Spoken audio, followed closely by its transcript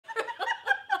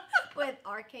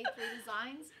RK3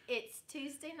 Designs. It's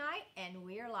Tuesday night and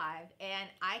we are live. And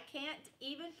I can't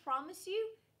even promise you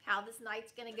how this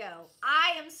night's gonna go.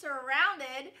 I am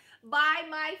surrounded by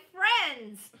my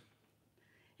friends.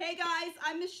 Hey guys,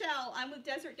 I'm Michelle. I'm with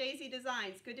Desert Daisy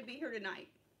Designs. Good to be here tonight.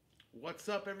 What's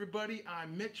up, everybody?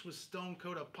 I'm Mitch with Stone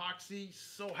Coat Epoxy.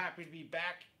 So happy to be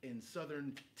back in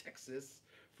Southern Texas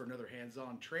for another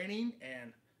hands-on training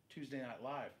and Tuesday Night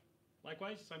Live.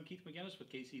 Likewise, I'm Keith McGinnis with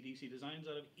KCDC Designs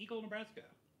out of Eagle, Nebraska.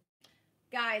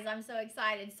 Guys, I'm so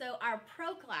excited. So our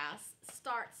pro class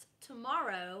starts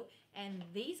tomorrow and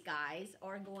these guys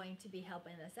are going to be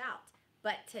helping us out.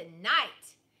 But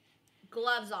tonight,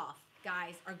 gloves off,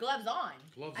 guys, or gloves on.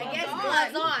 Gloves I on. guess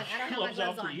Gloves gloves on. I don't have my Gloves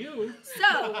gloves off for on. you.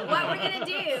 So what we're gonna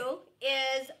do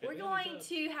is we're going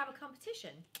to have a competition.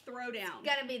 Throwdown.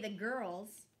 It's gonna be the girls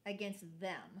against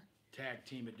them. Tag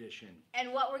Team Edition.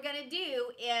 And what we're going to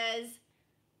do is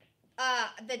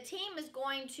the team is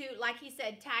going to, like he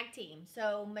said, tag team.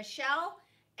 So Michelle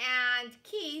and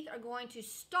Keith are going to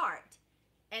start.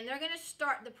 And they're going to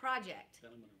start the project.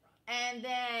 And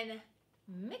then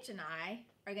Mitch and I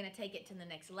are going to take it to the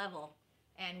next level.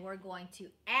 And we're going to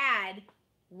add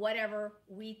whatever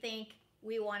we think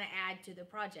we want to add to the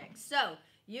project. So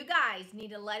you guys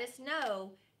need to let us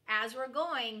know as we're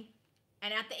going.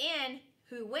 And at the end,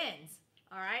 who wins?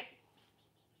 All right.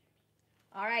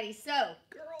 Alrighty, so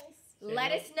Girls.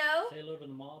 let us know. Say hello to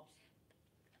the mobs.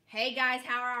 Hey guys,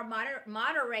 how are our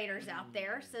moderators out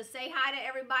there? So say hi to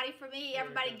everybody for me.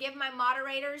 Everybody give my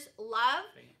moderators love.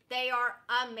 They are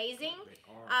amazing.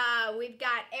 We've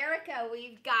got Erica,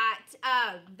 we've got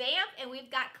Vamp, and we've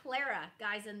got Clara,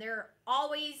 guys, and they're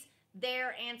always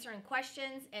there answering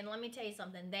questions. And let me tell you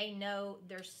something, they know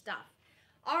their stuff.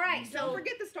 All right, so Don't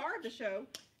forget the star of the show,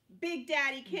 Big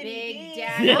Daddy Kenny. Big D.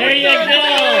 Daddy. There you go.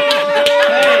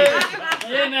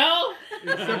 Hey, you know?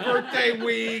 It's the birthday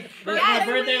week. It's my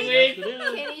birthday week.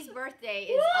 Kenny's birthday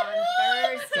is on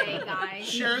Thursday, guys.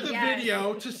 Share the Yes.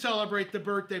 video to celebrate the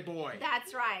birthday boy.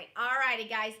 That's right. Alrighty,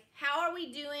 guys. How are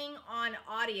we doing on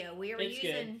audio? We are It's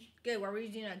using good. We're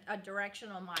using a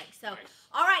directional mic. So, Nice.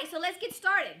 all right. So let's get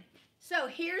started. So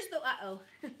here's the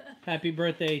Happy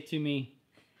birthday to me.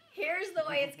 here's the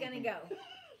way it's gonna go.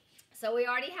 So we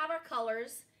already have our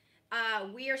colors.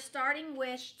 We are starting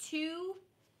with two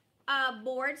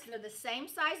boards. They're the same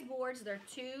size boards. They're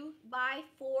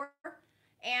 2x4,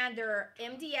 and they're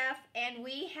MDF. And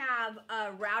we have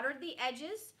routered the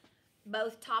edges,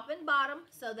 both top and bottom,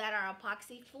 so that our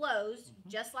epoxy flows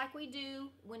just like we do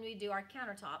when we do our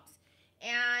countertops.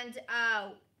 And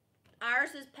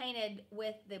ours is painted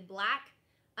with the black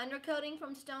undercoating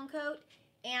from Stone Coat.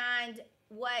 And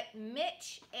what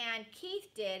Mitch and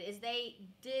Keith did is they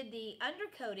did the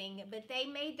undercoating, but they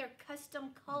made their custom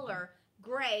color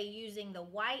gray using the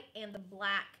white and the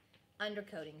black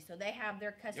undercoating. So they have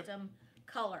their custom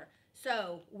color.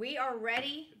 So we are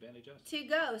ready Advantage us. to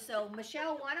go. So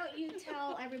Michelle, why don't you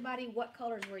tell everybody what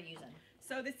colors we're using?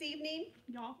 So this evening,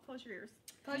 y'all close your ears.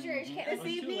 Close your ears. You can't- This too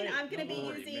evening, late. I'm going to be Don't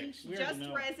worry, using Mitch. We already just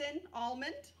know. resin,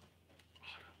 almond,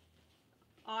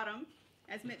 autumn,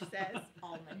 as Mitch says,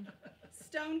 Almond.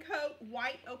 Stone Coat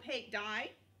white opaque dye,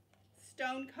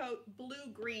 Stone Coat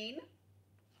blue green,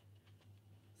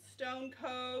 Stone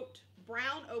Coat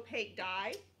brown opaque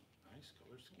dye, Nice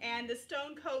color scheme. and the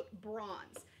Stone Coat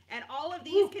bronze. And all of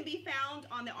these can be found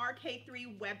on the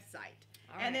RK3 website.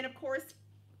 All And then, right. of course,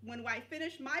 when I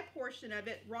finish my portion of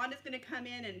it, Rhonda's going to come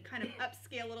in and kind of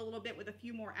upscale it a little bit with a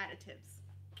few more additives.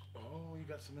 Oh, you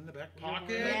got some in the back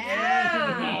pocket?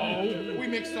 Yeah. Oh, we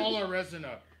mixed all our resin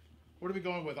up. What are we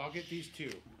going with? I'll get these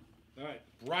two. All right.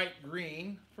 Bright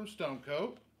green from Stone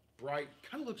Coat. Bright,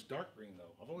 kind of looks dark green though.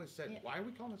 I've always said, Yeah. why are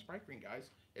we calling this bright green,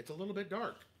 guys? It's a little bit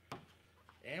dark.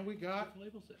 And we got Put the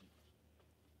labels in.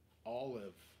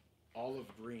 olive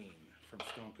green from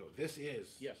Stone Coat. This is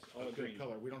Yes, a olive good green.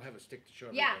 color. We don't have a stick to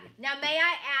show Yeah. everybody. Now, may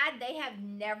I add, they have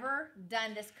never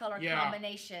done this color Yeah.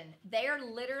 combination. They are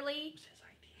literally His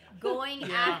idea. going Yeah.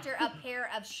 after a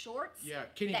pair of shorts. Yeah,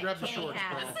 Kenny, that grab the Kenny shorts,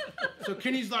 has. bro. So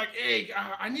Kenny's like, hey,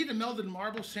 I need a melded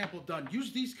marble sample done.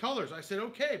 Use these colors. I said,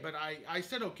 okay, but I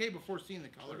said okay before seeing the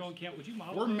We're colors. going camp. Would you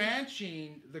model We're those?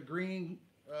 matching the green,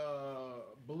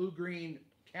 blue-green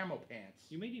camo pants.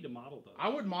 You may need to model those. I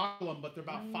would model them, but they're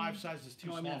about 5 sizes too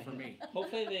No, I small mean- for me.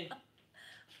 Hopefully they.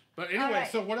 But anyway, All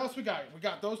right. so what else we got? We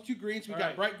got those two greens. We All got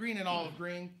right. bright green and olive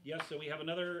green. Yes, so we have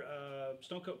another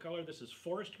Stone Coat color. This is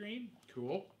forest green.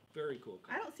 Cool. Very cool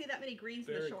color. I don't see that many greens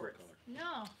in Very the cool shorts. color.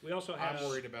 No. We also have I'm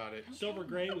worried about it. silver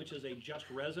gray, which is a just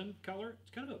resin color.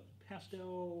 It's kind of a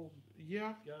pastel.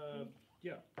 Yeah,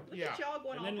 Yeah. Look Yeah. at y'all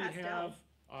going And all then we pastel. have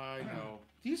I know.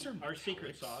 These are our secret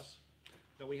nice. sauce.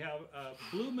 So we have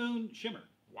blue moon shimmer.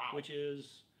 which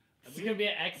is It's gonna be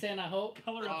an accent, I hope.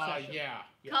 color obsession. Yeah.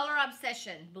 Yes. Color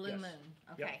Obsession, Blue Yes. Moon.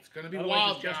 Yep. Okay. It's gonna be Otherwise,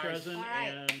 wild, it's just guys. resin All right.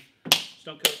 and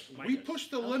Stone Coat. We push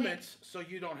the Okay. limits so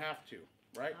you don't have to,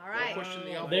 right? All right. We're pushing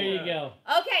the Oh, envelope. There you go.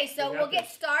 Okay, so We we'll got get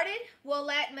this. started. We'll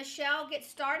let Michelle get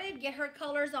started, get her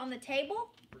colors on the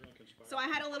table. So I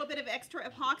had a little bit of extra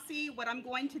epoxy. What I'm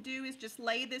going to do is just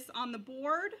lay this on the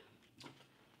board.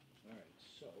 All right,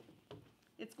 so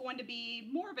It's going to be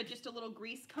more of just a little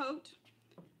grease coat.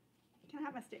 Can I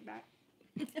have my stick back?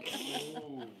 Ooh,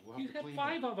 we'll have you to have clean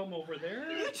 5 of them over there.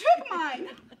 You took mine.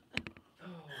 Oh.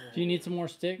 Do you need some more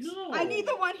sticks? No. I need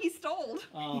the one he stole.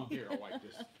 Oh. Here, I'll wipe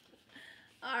this.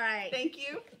 All right. Thank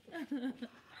you.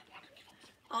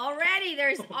 Already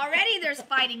there's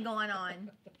fighting going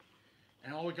on.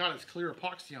 And all we got is clear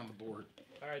epoxy on the board.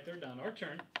 All right, they're done. Our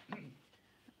turn.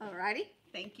 Alrighty.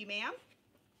 Thank you, ma'am.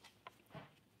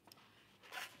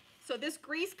 So this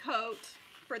grease coat,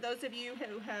 for those of you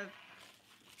who have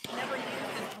never used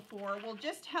this before, will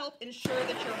just help ensure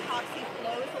that your epoxy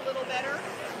flows a little better.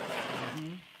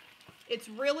 It's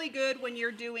really good when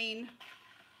you're doing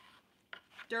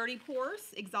dirty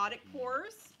pours, exotic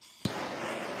pours.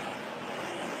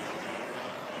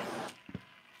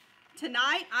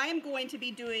 Tonight, I am going to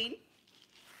be doing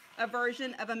a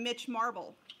version of a Mitch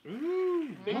Marble. Ooh,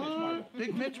 Big Mitch Marble.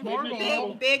 Big Mitch Mitch Marble.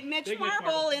 Marble. Big Mitch Big Mitch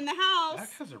Marble Marble. in the That house.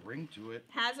 has a ring to it.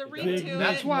 Has a ring Big to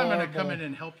That's it. why I'm going to Marble. come in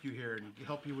and help you here and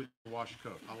help you with the wash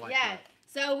coat. I like Yeah. that.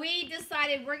 So we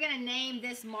decided we're gonna name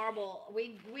this marble.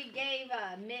 We gave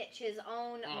Mitch his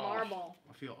own Oh. marble.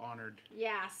 I feel honored.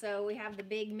 Yeah. So we have the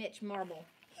big Mitch marble.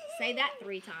 Say that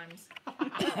 3 times.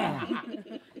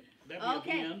 That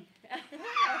Okay. okay.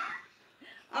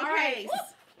 All Okay,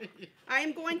 right. I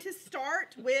am going to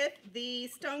start with the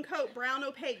Stone Coat Brown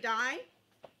Opaque dye.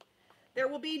 There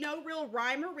will be no real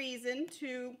rhyme or reason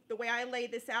to the way I lay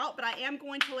this out, but I am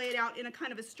going to lay it out in a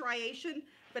kind of a striation,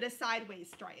 but a sideways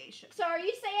striation. So are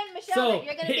you saying, Michelle, So, that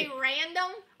you're gonna be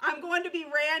random? I'm going to be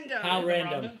random. How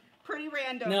random? Pretty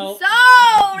random. No. So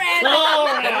random. So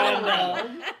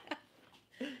random.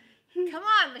 Come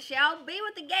on, Michelle. Be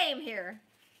with the game here.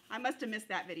 I must have missed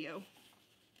that video.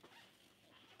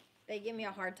 They give me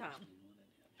a hard time.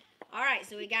 All right,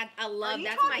 so we got. I Are love. you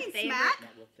That's my talking favorite. smack? Not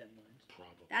real thin lines.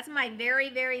 Probably. That's my very,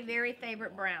 very, very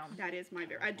favorite brown. That is my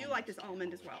very. I do like this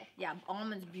almond as well. Yeah,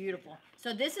 almond's beautiful.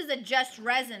 So this is a just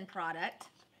resin product.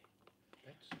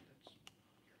 That's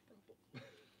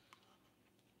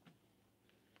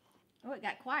Oh, it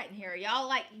got quiet in here. Y'all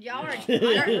are.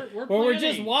 We're Well, we're just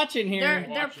planning. watching They're here.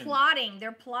 they're plotting.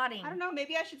 They're plotting. I don't know.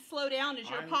 Maybe I should slow down. Is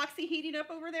your I'm- epoxy heating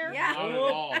up over there? Yeah. Not at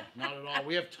all. Not at all.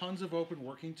 We have tons of open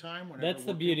working time. Whenever That's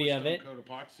the working beauty with of it. Stone Coat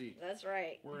Epoxy. That's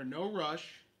right. We're in no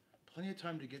rush. Plenty of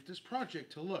time to get this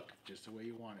project to look just the way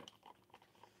you want it.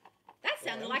 That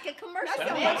sounded like a commercial.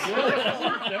 That Mitch.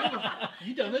 sounds Good.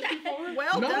 You done this before?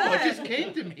 Well no, done. it just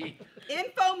came to me.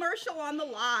 Infomercial on the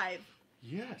live.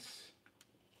 Yes.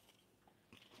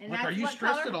 And Like, that's are you what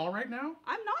stressed color? at all right now?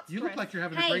 I'm not stressed. You look like you're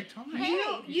having Hey, a great time. Hey,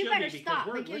 You you should better be, because stop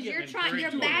we're because getting you're in trying. great You're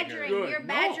doing here. badgering. Good. You're No.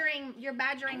 badgering. You're I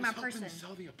badgering was my hoping person. to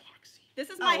sell the epoxy. This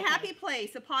is my Oh, okay. happy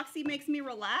place. Epoxy makes me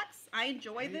relax. I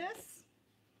enjoy this.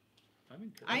 I'm in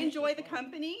good. I enjoy the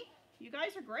company. You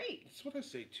guys are great. That's what I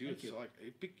say too. Thank It's you. like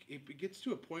it gets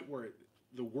to a point where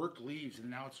the work leaves, and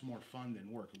now it's more fun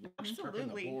than work. Work's prepping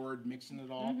Absolutely. the board, mixing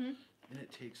it all, Mhm. and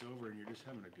it takes over, and you're just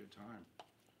having a good time.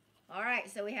 All right,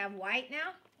 so we have white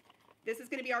now. This is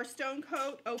going to be our Stone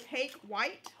Coat Opaque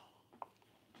White.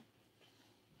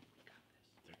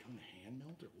 They're doing the hand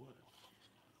melt or what?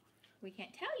 We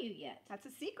can't tell you yet. That's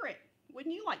a secret.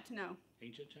 Wouldn't you like to know?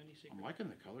 Ancient Chinese secret. I'm liking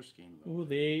the color scheme though. Ooh,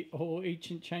 the whole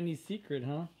ancient Chinese secret,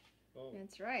 huh? Oh,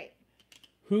 That's right.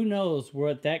 Who knows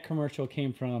what that commercial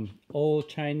came from? Old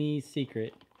Chinese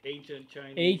secret. ancient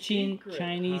Chinese Ancient secret.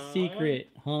 Chinese huh? secret,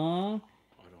 huh? I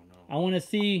don't know. I want to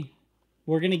see.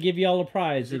 We're going to give you all a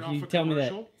prize Is it if off you a tell me that.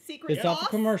 commercial? Secret It's off a sauce.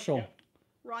 commercial.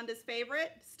 Yeah. Rhonda's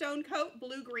favorite. Stone Coat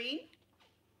Blue Green.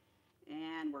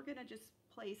 And we're going to just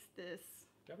place this.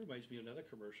 That reminds me of another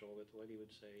commercial that the lady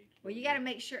would say. Well, you got to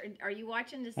make sure. Are you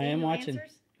watching to see I am who watching.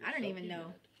 answers? I don't even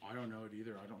know. I don't know it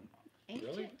either. I don't. Ancient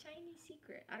Really? Chinese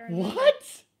secret. I don't know. What?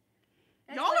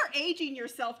 That's Y'all what- are aging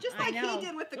yourself just I like know. he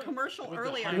did with the commercial With the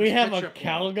earlier. honey- We have a ketchup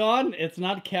one. Calgon? It's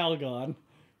not Calgon.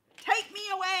 Take me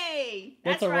away.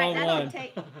 That's That's a right. wrong That'll one.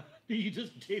 take. You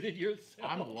just dated yourself.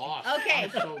 I'm lost. Okay.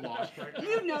 I'm so lost right now.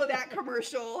 You know that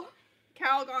commercial.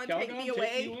 Calgon, Calgon, take me away.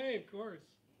 Take me away, of course.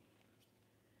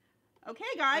 Okay,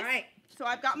 guys. All right. So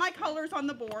I've got my colors on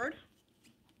the board.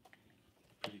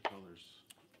 Pretty colors.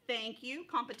 Thank you.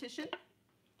 Competition.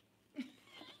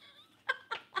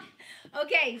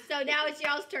 Okay, so now it's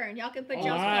y'all's turn. Y'all can put All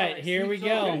y'all's right, colors. here we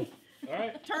go. All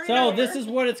right. Turn it So over. this is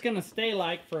what it's gonna stay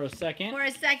like for a second. For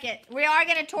a second, we are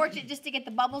gonna torch it just to get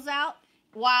the bubbles out,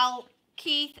 while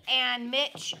Keith and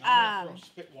Mitch I'm gonna throw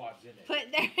spit wads in it.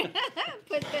 put their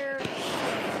put their.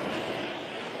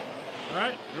 All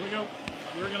right, here we go.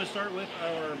 We're going to start with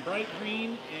our bright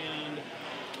green and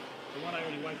the one I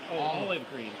already wiped. Oh, olive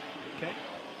green. Okay.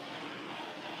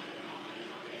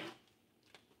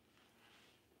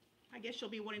 I guess you'll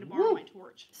be wanting to borrow my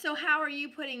torch. So how are you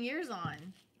putting yours on,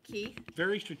 Keith?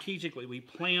 Very strategically, we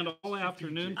planned all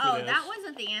afternoon for Oh, this. that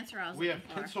wasn't the answer I was We looking have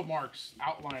for. pencil marks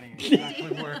outlining exactly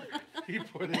where he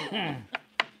put it.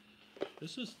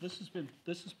 This has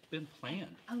been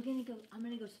planned. I'm gonna go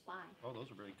spy. Oh,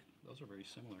 those are very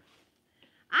similar.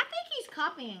 I think he's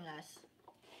copying us.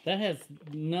 That has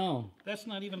no. That's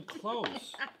not even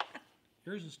close.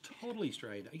 Yours is totally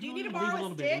straight. Do you know, need to leave borrow a a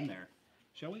little bit stick? in there,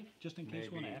 shall we? Just in case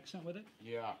we want to Maybe. accent with it.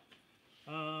 Yeah.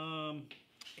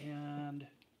 And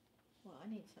Well, I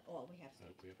need some. Well, we have some.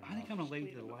 I think I'm gonna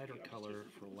leave the lighter color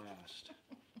for last.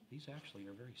 These actually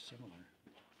are very similar.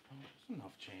 There's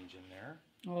enough change in there.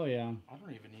 Oh yeah. I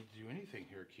don't even need to do anything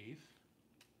here, Keith.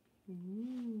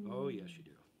 Oh yes, you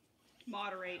do. I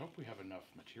Moderate. hope we have enough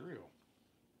material.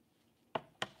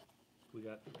 We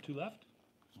got 2 left.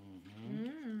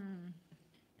 Mm.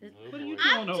 What are you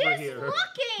I'm doing over just here?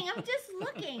 looking. I'm just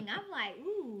looking. I'm like,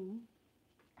 ooh.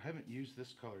 I haven't used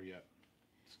this color yet.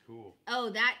 It's cool. Oh,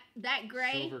 that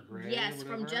gray. Silver gray or Yes,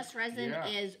 from whatever? Just Resin Yeah.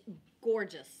 is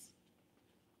gorgeous.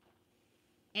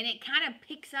 And it kind of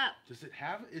picks up. Does it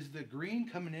have? Is the green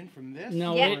coming in from this?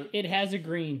 No, Yeah. it has a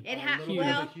green. It a has little bit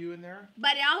well, of a hue in there.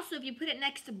 but also if you put it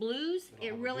next to blues, It'll it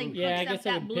have a really blue picks Yeah, I up guess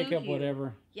that I would blue pick up hue.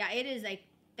 whatever. Yeah, it is a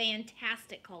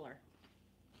fantastic color.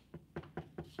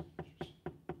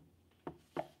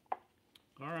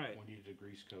 All right. We need a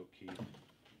grease coat, Keith.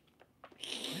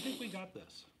 I think we got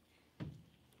this.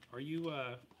 Are you?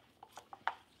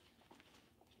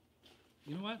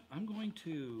 You know what? I'm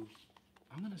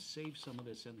gonna save some of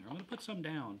this in there. I'm gonna put some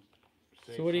down.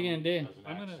 Save So what are you some gonna do? as an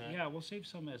I'm gonna, accent. yeah, we'll save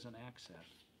some as an accent.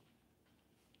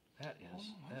 That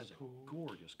that's is a cool.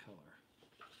 gorgeous color.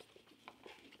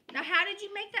 Now, how did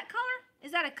you make that color?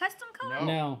 Is that a custom color? No.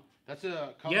 No. That's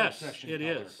a color Yes, obsession it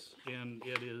color. is, and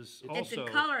it is It's also. a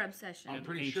color obsession. I'm An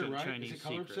pretty sure, ancient right? Chinese is it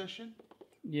color secret. obsession?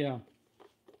 Yeah.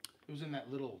 It was in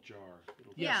that little jar.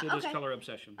 Yes, Yeah, it is okay. color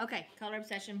obsession. Okay, color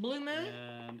obsession. Blue moon,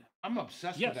 And I'm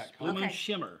obsessed yes, with that blue color. moon Okay.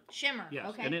 shimmer. shimmer. Yes,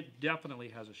 Okay. and it definitely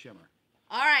has a shimmer.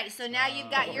 All right, so now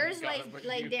you've got yours got it, but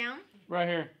laid you- down. Right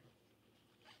here.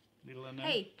 Needle in there.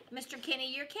 Hey, Mr.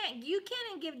 Kenny, you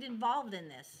can't get involved in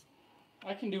this.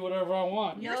 I can do whatever I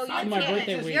want. No, you It's my can't.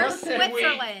 birthday week. You're Birthday week.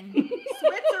 Switzerland.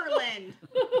 Switzerland.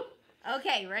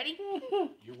 Okay, ready?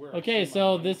 You're wearing Okay, some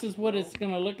so on this it, is what bro. it's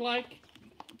gonna look like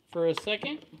for a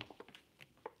second.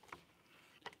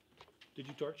 Did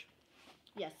you torch?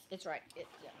 Yes, it's right. Yeah.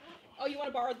 Oh, you want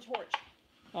to borrow the torch?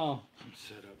 Oh, I'm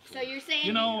set up for So it. you're saying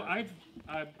You know,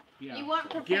 yeah. you weren't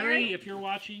prepared? Gary, if you're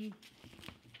watching,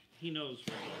 he knows.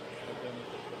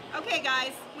 Okay,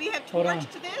 guys, we have Hold on.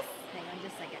 torched this. Hang on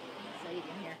just a second, so you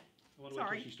can hear. I want to wait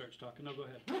Sorry. till she starts talking. No, go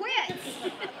ahead.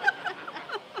 Quit.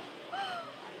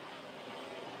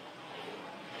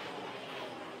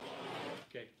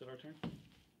 Okay, is it our turn?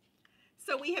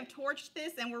 So we have torched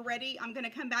this and we're ready. I'm going to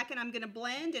come back and I'm going to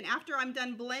blend. And after I'm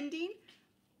done blending,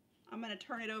 I'm going to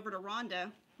turn it over to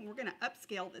Rhonda and we're going to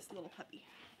upscale this little puppy.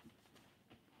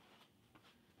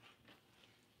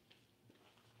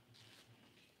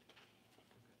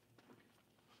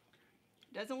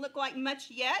 Doesn't look like much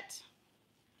yet,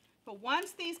 but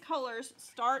once these colors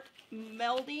start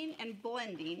melding and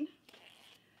blending,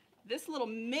 this little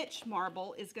Mitch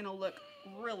marble is going to look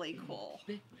really cool.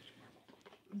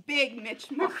 Big Mitch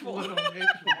marble. Little Mitch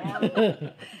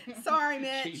Marble. Sorry,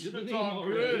 Mitch. It's all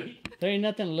good. there ain't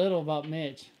nothing little about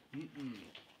Mitch.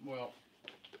 Well,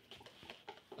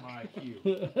 my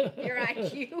IQ. Your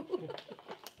IQ.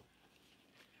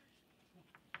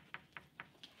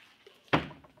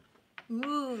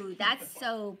 Ooh, that's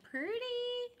so pretty.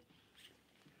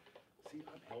 See,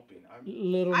 I'm helping.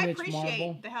 Little I Mitch appreciate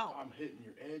marble. the help, I'm hitting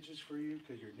your edges for you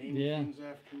because you're naming Yeah. things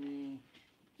after me.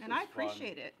 and I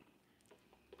appreciate it.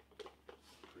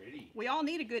 Pretty. We all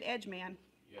need a good edge man.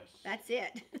 Yes. That's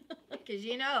it. Because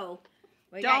we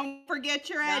Don't forget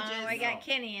your got, edges. we got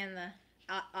Kenny in the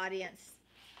audience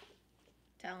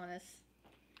telling us.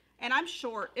 And I'm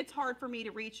short. It's hard for me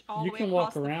to reach all You the way can across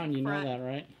walk the around, you know front. that,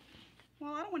 right?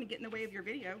 Well, I don't want to get in the way of your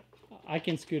video. I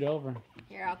can scoot over.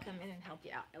 Here, I'll come in and help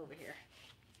you out over here.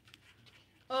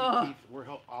 Keith,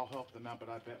 I'll help them out, but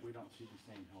I bet we don't see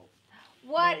the same help.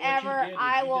 Whatever,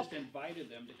 I will. just invited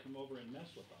them to come over and mess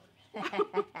with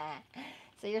ours.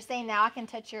 So you're saying now I can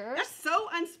touch yours? That's so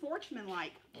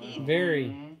unsportsmanlike. Keith. Very.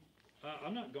 Mhm.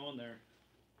 I'm not going there.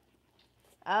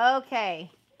 Okay.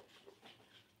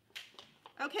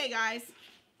 Okay, guys.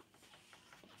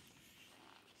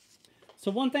 So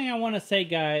one thing I want to say,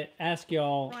 ask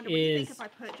y'all Rhonda, what do you think is, if I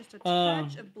put just a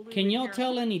touch of blue can in y'all here?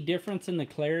 tell any difference in the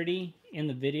clarity in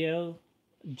the video?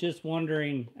 Just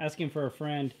wondering, asking for a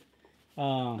friend.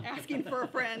 Asking for a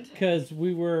friend. Because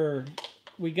we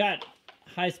got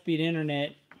high-speed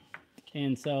internet,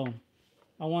 and so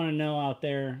I want to know out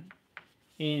there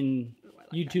in Ooh, I like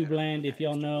that YouTube better. land if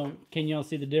y'all know, can y'all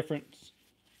see the difference?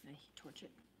 Torch it.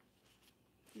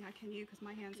 Yeah, can you? Because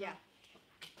my hands Yeah. are...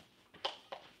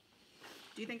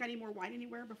 Do you think I need more white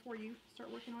anywhere before you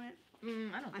start working on it? I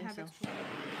don't I think have so. extra.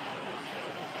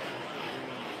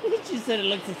 She said it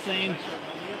looks the same.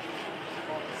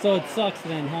 So it sucks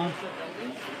then, huh?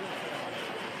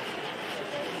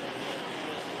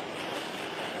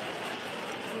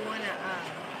 You want to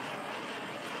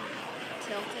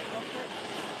tilt it real quick?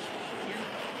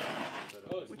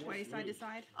 Which way, side to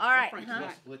side? All Or right, front to huh?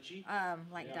 back? Glitchy.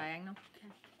 Like Yeah. diagonal.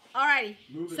 Alrighty.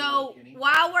 Move it So along, Kenny.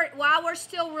 while we're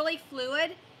still really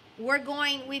fluid, we've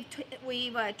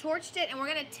torched it and we're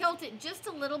gonna tilt it just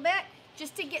a little bit,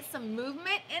 just to get some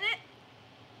movement in it.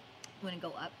 I'm gonna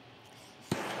go up.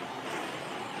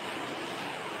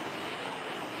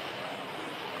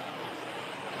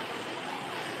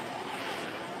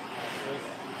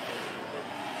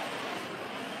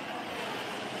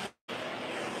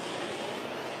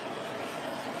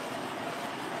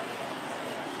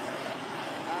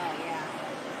 Oh yeah.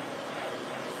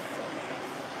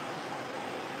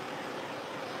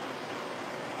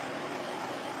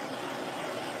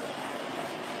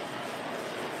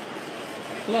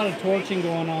 A lot of torching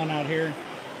going on out here.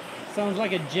 Sounds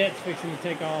like a jet's fixing to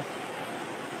take off.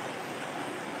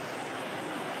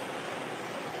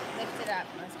 Lift it up.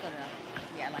 Let's put it up.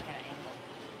 Yeah, like at an angle.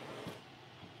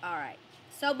 All right.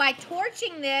 So by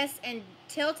torching this and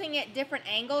tilting it different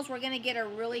angles, we're going to get a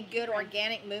really good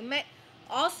organic movement.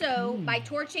 Also, by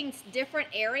torching different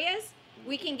areas,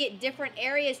 we can get different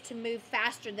areas to move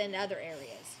faster than other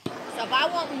areas. So if I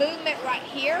want movement right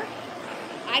here,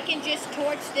 I can just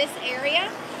torch this area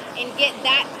and get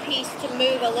that piece to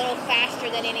move a little faster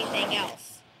than anything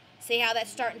else. See how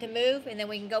that's starting to move? And then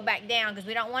we can go back down because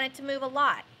we don't want it to move a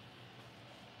lot.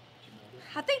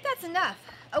 I think that's enough.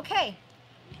 Okay.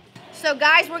 So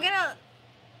guys, we're gonna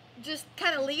just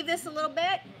kind of leave this a little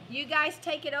bit. You guys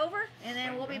take it over and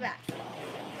then we'll be back.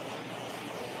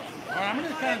 All right, I'm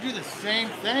gonna kind of do the same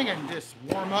thing and just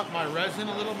warm up my resin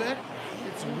a little bit.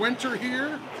 It's winter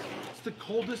here. It's the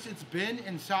coldest it's been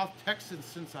in South Texas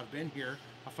since I've been here.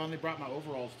 I finally brought my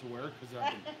overalls to wear because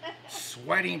I've been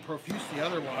sweating profusely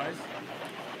otherwise.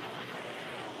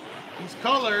 These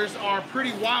colors are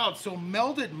pretty wild. So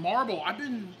melded marble.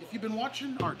 If you've been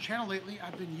watching our channel lately,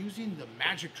 I've been using the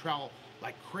magic trowel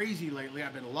like crazy lately.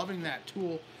 I've been loving that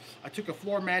tool. I took a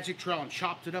floor magic trowel and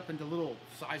chopped it up into little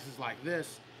sizes like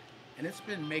this. And it's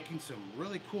been making some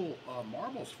really cool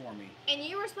marbles for me. And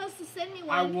you were supposed to send me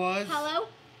one. I was. Hello?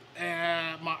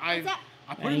 I that?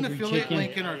 put an Angry affiliate chicken.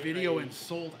 link in our video and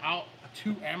sold out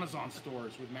 2 Amazon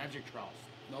stores with magic trowels.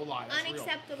 No lie, that's real.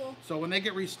 Unacceptable. So when they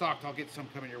get restocked, I'll get some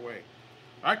coming your way.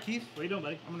 All right, Keith, What are you doing,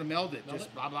 buddy? I'm gonna meld it. Meld Just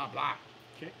it? blah, blah, blah.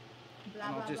 Okay. Blah,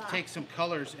 And I'll blah, just blah. take some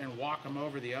colors and walk them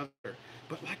over the other.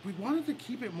 But like we wanted to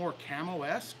keep it more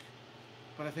camo-esque,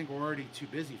 but I think we're already too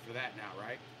busy for that now,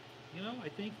 right? You know, I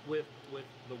think with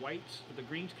the whites, the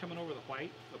greens coming over the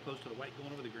white, opposed to the white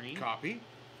going over the green, Copy.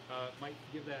 might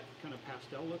give that kind of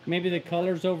pastel look. Maybe the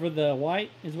colors over the white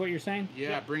is what you're saying? Yeah,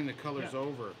 Yeah. bring the colors Yeah.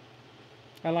 over.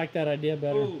 I like that idea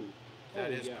better. Oh, That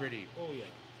oh, is yeah. pretty. Oh yeah.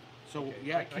 So Okay,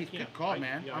 yeah, I Keith, can't- good call, I-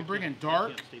 man. yeah, I I'm can't- bringing I dark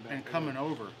can't stay back. and I coming gotta-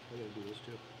 over. I gotta do this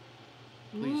too.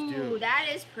 Please Ooh, do. that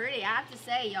is pretty. I have to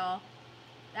say, y'all.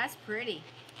 That's pretty.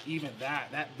 Even that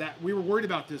we were worried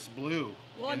about this blue.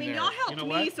 Well, I in mean, there. y'all helped You know me,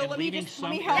 what? so And let me leaving just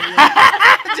let me some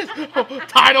help. Just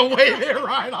tidal wave it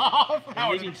right off. And That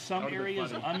would've leaving been- some that would've been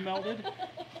areas funny. unmelded.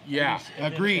 Yeah, And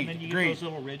then- agreed. And then you get agreed. those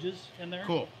little ridges in there.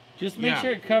 Cool. Just make Yeah.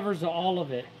 sure it covers all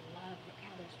of it. Love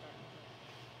how they're starting.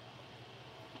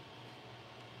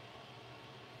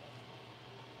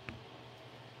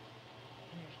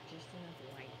 And there's just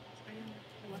enough white.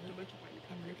 I left a bunch of white to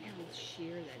cover And it. look how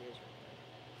sheer that is.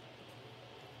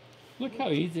 Look how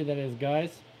easy that is,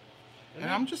 guys. And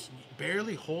I'm just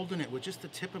barely holding it with just the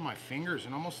tip of my fingers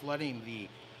and almost letting the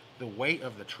weight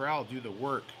of the trowel do the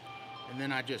work. And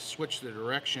then I just switch the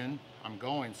direction I'm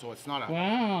going, so it's not a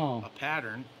Wow.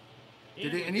 pattern. And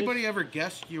Did with anybody ever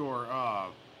guess your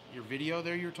video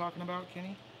there you were talking about,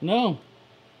 Kenny? No,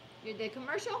 You did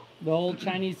commercial? the old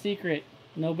Chinese secret.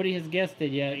 Nobody has guessed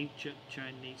it yet. Ancient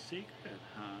Chinese secret,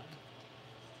 huh?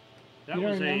 That You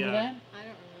don't was remember a. that? I don't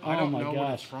remember. I don't Oh my know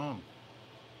what it's gosh. from.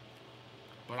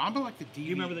 But I'm like the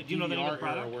you remember the- do you know the name of the DVR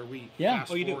era product? where we Yeah.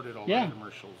 fast Oh, you do? forwarded all Yeah. the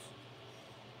commercials.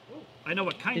 I know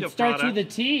what kind It of starts product. with a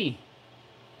T.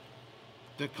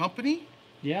 The company?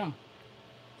 Yeah.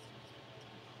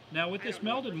 Now with this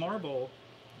melted marble,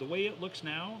 the way it looks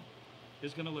now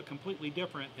is going to look completely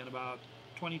different in about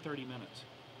 20-30 minutes.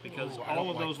 Because Ooh, I all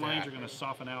don't of those like lines that. are going to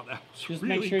soften out. That was Just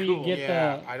really make sure cool. you get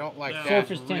Yeah, the I don't like Yeah. that.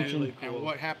 surface tension. Really cool. And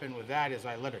what happened with that is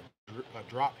I let a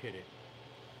drop hit it.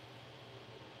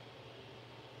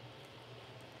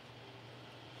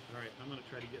 All right, I'm going to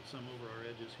try to get some over our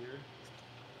edges here.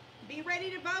 Be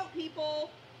ready to vote, people.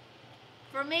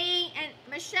 For me and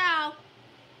Michelle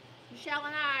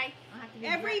and I have to be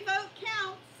Every vote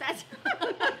counts. That's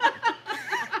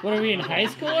What are we in high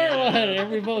school or what?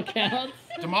 Every vote counts.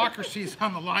 Democracy's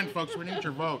on the line, folks. We need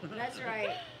your vote. That's right.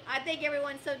 I think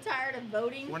everyone's so tired of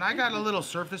voting. When I got a little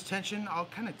surface tension, I'll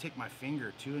kind of take my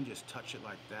finger too and just touch it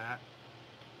like that.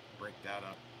 Break that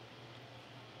up.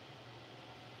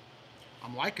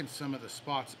 I'm liking some of the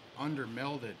spots under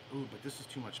melded. Ooh, but this is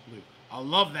too much blue. I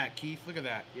love that, Keith. Look at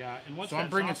that. Yeah, and once So that I'm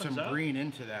bringing softens some up, green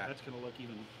into that. that's going to look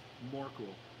even more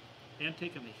cool. And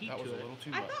taking the heat That was to a it. little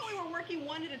too I much. thought we were working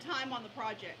one at a time on the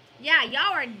project. Yeah,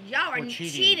 y'all are We're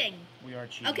cheating. We are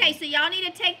cheating. Okay, so y'all need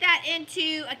to take that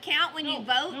into account when you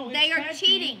vote. No, They it's are tag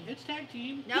cheating. Team. It's tag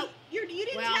team. Nope. You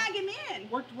didn't Well- tag him in.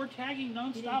 We're tagging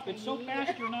nonstop. It's so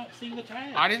fast you're not seeing the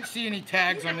tag. I didn't see any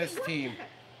tags on this team.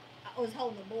 I was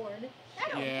holding the board.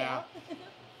 That don't Yeah. count.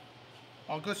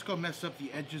 I'll just go mess up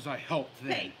the edges I helped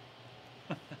then.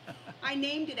 Hey. I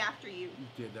named it after you. You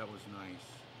did. That was nice.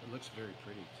 It looks very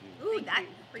pretty too. Ooh, Thank that you.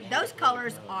 Appreciate those it.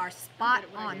 colors are spot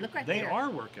What I on. do. Look right They there. are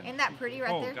working. Isn't that pretty right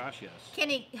oh, there? gosh, yes.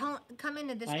 Kenny, come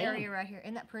into this I am. area right here.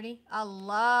 Isn't that pretty? I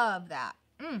love that.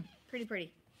 Pretty,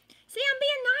 pretty. See, I'm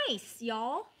being nice,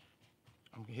 y'all.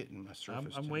 I'm hitting my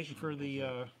surface. I'm waiting tension for a little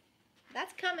the. bit.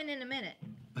 That's coming in a minute.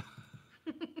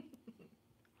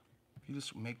 If you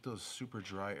just make those super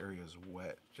dry areas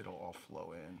wet, it'll all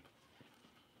flow in.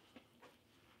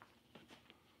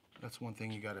 That's one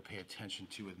thing you got to pay attention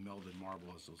to with melded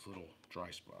marble is those little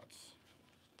dry spots.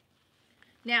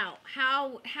 Now,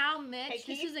 how Mitch? Hey,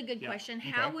 This Keith? is a good Yeah, question.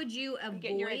 How okay. would you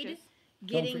Getting your avoid edges.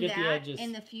 getting forget the that edges.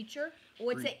 in the future?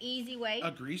 What's an easy way?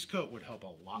 A grease coat would help a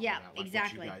lot Yeah, with that, like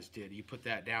exactly. what you guys did. You put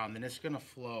that down, then it's gonna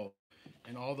flow,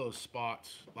 and all those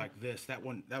spots like this, that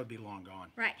would be long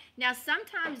gone. Right. Now,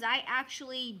 sometimes I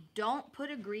actually don't put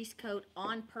a grease coat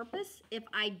on purpose. If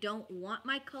I don't want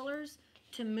my colors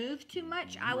to move too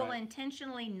much, I will Right.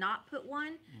 intentionally not put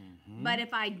one. But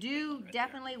if I do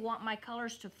definitely want my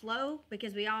colors to flow,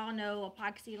 because we all know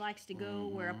epoxy likes to go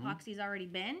where epoxy's already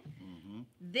been,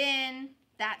 then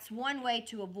that's one way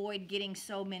to avoid getting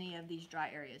so many of these dry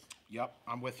areas. Yep,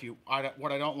 I'm with you.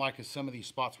 What I don't like is some of these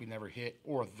spots we never hit,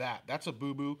 or that. That's a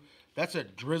boo-boo. That's a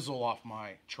drizzle off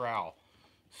my trowel.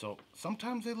 So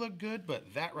sometimes they look good,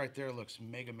 but that right there looks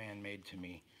Mega Man made to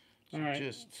me. So All right.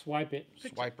 just Swipe it.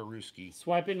 swipe a rooski.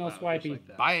 Swipe it, no Just swiping. like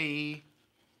that. Bye.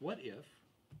 What if?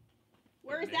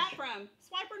 Where is that from?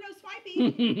 Swiper, no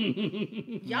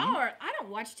swiping. Y'all are, I don't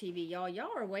watch TV, y'all.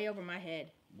 Y'all are way over my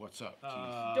head. What's up,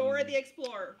 Keith? Dora the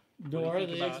Explorer. Dora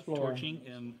Think the about Explorer. torching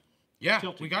and Yeah,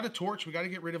 tilting. we got a torch. We got to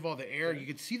get rid of all the air. You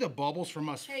can see the bubbles from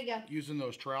us Here you go. using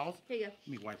those trowels. Here you go. Let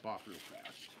me wipe off real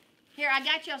fast. Here, I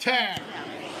got you. Tag.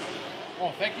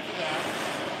 Oh, thank you for that.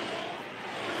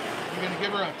 You're going to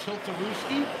give her a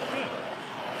tilt-a-rooski?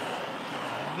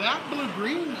 That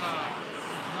blue-green,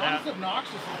 not as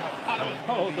obnoxious as I thought it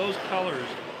was. oh, those colors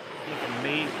look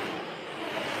amazing.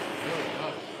 It really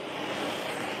does.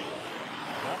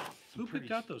 Who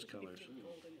picked out those colors?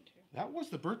 That was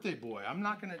the birthday boy. I'm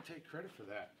not going to take credit for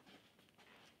that.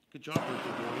 Good job,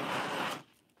 birthday boy.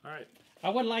 All right. I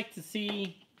would like to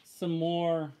see some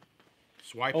more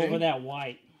Swiping. over that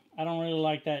white. I don't really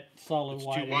like that solid It's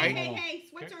white. too in the white? Hey, middle. hey,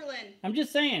 Switzerland. I'm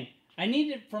just saying. I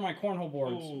need it for my cornhole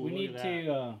boards. Ooh, we look need at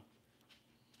to.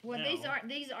 Well, No.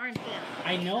 these aren't them.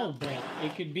 I know, but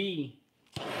it could be.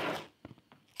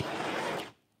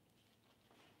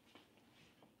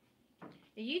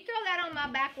 If you throw that on my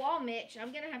back wall, Mitch,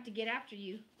 I'm gonna have to get after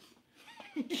you.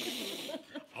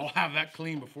 I'll have that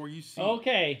clean before you see.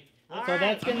 Okay. All So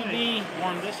that's right. gonna be.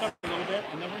 Warm this up a little bit,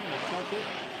 and then we're going to tilt it.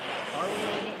 Are we a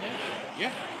little bit, Mitch?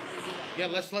 Yeah. Yeah,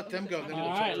 let's let them go. Then we'll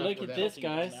All tilt right, it up look with at that. this,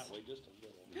 guys.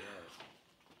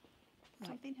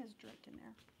 Something has dripped in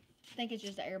there. I think it's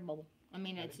just an air bubble. I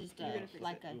mean, it's just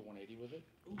like a. 180 with it.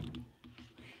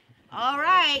 All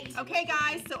right. Okay,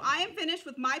 guys, so I am finished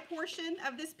with my portion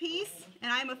of this piece,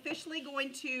 and I'm officially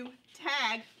going to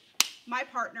tag my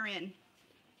partner in.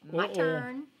 My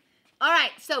turn. All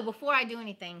right, so before I do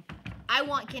anything, I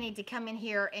want Kenny to come in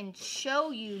here and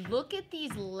show you, look at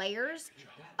these layers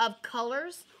of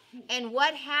colors and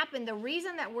what happened. The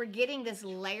reason that we're getting this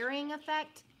layering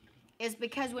effect is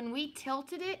because when we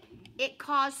tilted it, it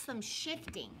caused some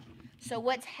shifting. So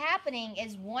what's happening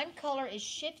is one color is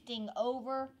shifting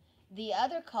over the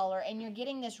other color, and you're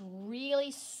getting this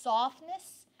really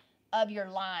softness of your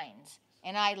lines.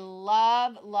 And I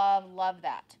love, love, love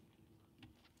that.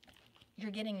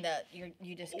 You're getting the,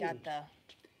 you just got the...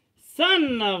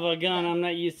 Son of a gun, I'm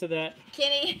not used to that.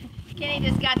 Kenny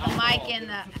just got the mic in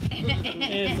the...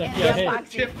 It's okay.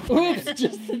 okay. Oops,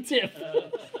 just the tip.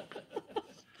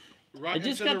 I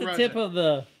just got the tip of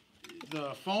the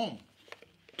foam.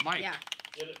 Mike. Yeah.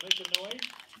 Did it make a noise?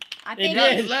 I think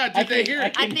It did. Lad, did they hear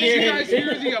it? I think- Did you guys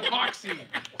hear the epoxy?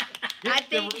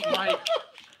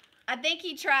 I think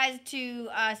he tries to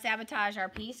sabotage our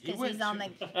piece because he's on the...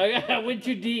 I went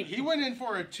too deep. He went in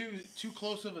for a too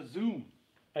close of a zoom.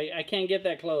 I can't get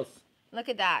that close. Look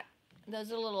at that.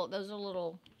 Those are little...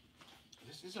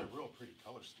 This is a real pretty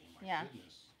color scheme. My Yeah.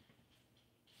 goodness.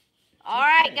 All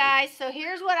right, guys. So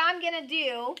here's what I'm going to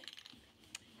do.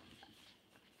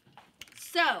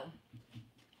 So,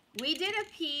 we did a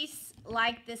piece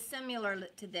like this, similar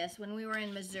to this, when we were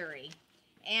in Missouri.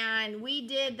 And we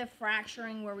did the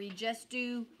fracturing where we just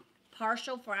do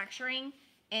partial fracturing.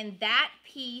 And that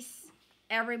piece,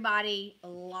 everybody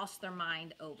lost their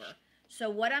mind over. So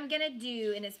what I'm going to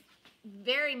do, and it's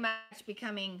very much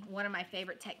becoming one of my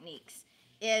favorite techniques,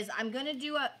 is I'm going to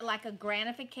do like a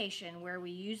granification where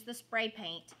we use the spray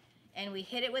paint and we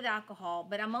hit it with alcohol.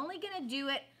 But I'm only going to do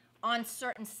it on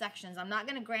certain sections. I'm not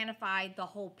going to granify the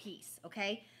whole piece,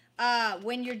 okay?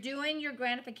 When you're doing your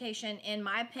granification, in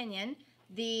my opinion,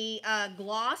 the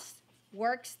gloss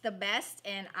works the best,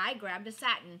 and I grabbed a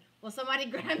satin. Will somebody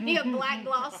grab me a black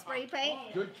gloss spray paint?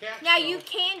 Good catch. Now, you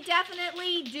can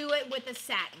definitely do it with a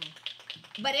satin,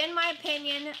 but in my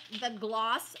opinion, the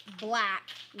gloss black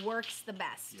works the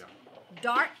best. Yeah.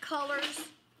 Dark colors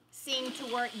seem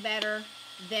to work better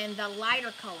than the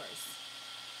lighter colors.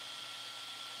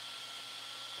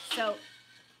 So,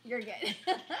 you're good.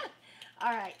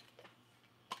 All right.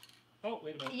 Oh,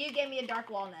 wait a minute. You gave me a dark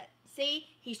walnut. See?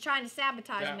 He's trying to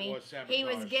sabotage That me. was sabotage. He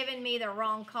was giving me the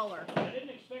wrong color. I didn't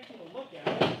expect you to look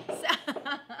at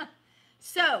it.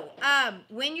 So,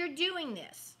 when you're doing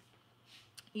this,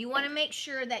 you want to make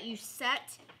sure that you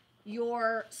set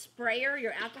your sprayer,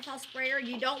 your alcohol sprayer.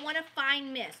 You don't want a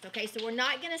fine mist, okay? So we're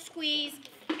not going to squeeze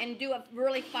and do a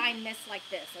really fine mist like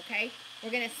this, okay?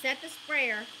 We're going to set the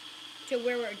sprayer to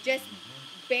where we're just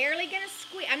barely going to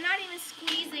squeeze. I'm not even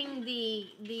squeezing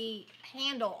the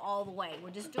handle all the way. We're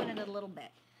just doing it a little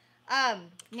bit.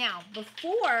 Now,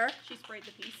 before... She sprayed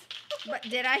the piece. But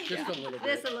did I? Just a little bit.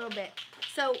 Just a little bit.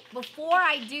 So before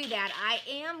I do that, I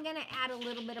am going to add a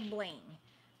little bit of bling.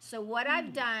 So what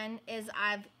I've done is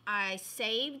I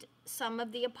saved some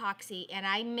of the epoxy and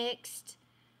I mixed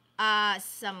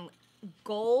some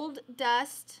gold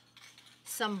dust,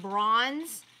 some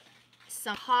bronze,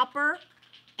 some copper,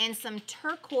 and some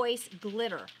turquoise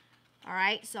glitter. All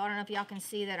right, so I don't know if y'all can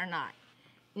see that or not.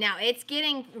 Now, it's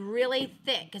getting really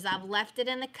thick because I've left it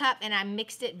in the cup and I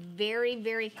mixed it very,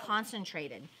 very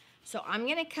concentrated. So I'm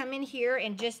going to come in here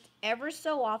and just ever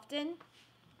so often,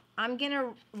 I'm going to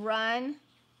run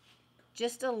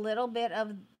just a little bit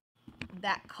of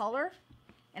that color.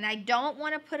 And I don't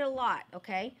want to put a lot,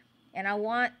 okay? And I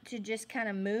want to just kind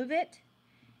of move it.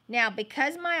 Now,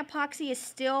 because my epoxy is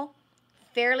still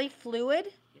fairly fluid,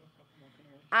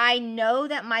 I know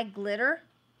that my glitter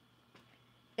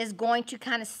is going to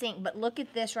kind of sink. But look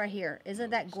at this right here.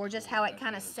 Isn't that gorgeous how it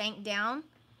kind of sank down?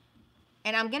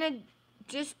 And I'm going to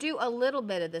just do a little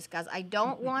bit of this, guys. I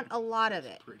don't want a lot of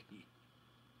it. Pretty.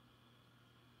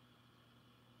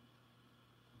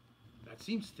 That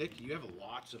seems thick. You have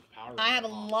lots of powder. I have a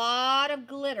lot of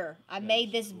glitter. I That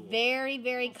made is this cool. very,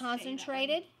 very I'll stain that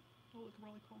concentrated. Oh, it's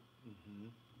really cool.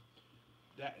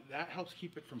 That helps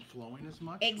keep it from flowing as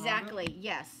much. Exactly,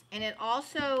 yes. And it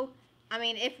also, I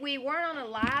mean, if we weren't on a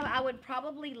live, I would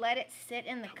probably let it sit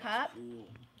in the cup Cool.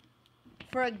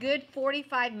 for a good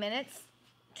 45 minutes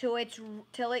till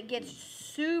it gets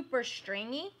super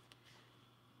stringy,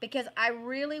 because I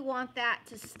really want that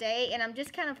to stay, and I'm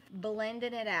just kind of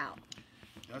blending it out.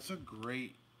 That's a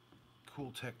great,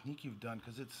 cool technique you've done,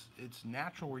 because it's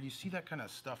natural, where you see that kind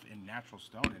of stuff in natural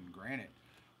stone and granite,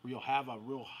 where you'll have a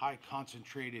real high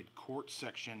concentrated quartz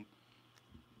section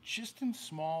just in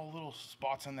small little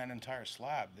spots on that entire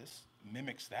slab. This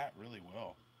mimics that really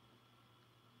well.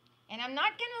 And I'm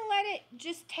not going to let it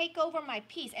just take over my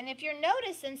piece. And if you're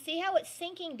noticing, see how it's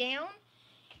sinking down?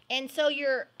 And so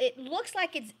it looks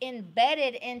like it's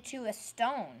embedded into a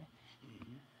stone.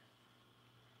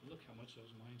 Look how much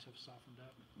those lines have softened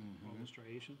up. All those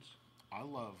striations. I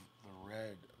love the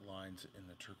red lines in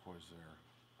the turquoise there.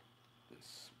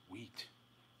 This sweet.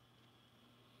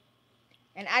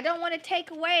 And I don't want to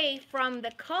take away from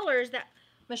the colors that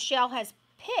Michelle has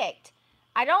picked.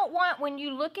 I don't want, when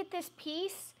you look at this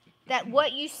piece, that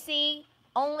what you see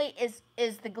only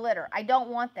is the glitter. I don't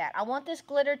want that. I want this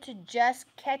glitter to just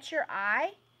catch your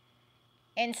eye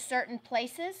in certain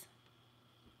places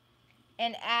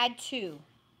and add to.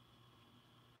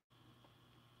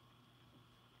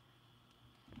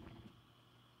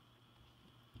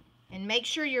 And make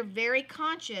sure you're very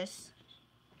conscious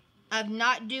of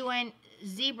not doing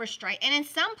zebra stripe. And in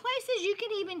some places you can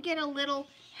even get a little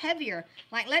heavier.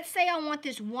 Like let's say I want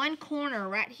this one corner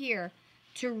right here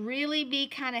to really be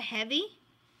kind of heavy.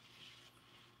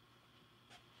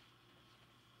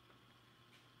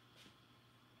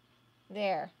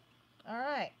 There. All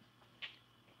right.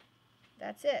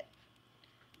 That's it.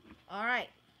 All right.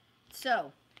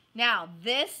 So now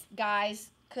this, guys,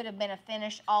 could have been a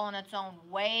finish all on its own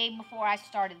way before I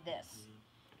started this.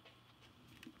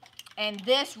 And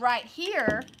this right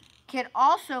here could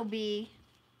also be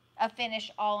a finish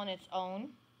all on its own.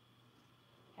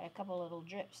 Had a couple little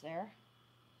drips there.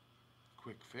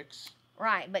 Quick fix.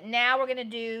 Right, but now we're going to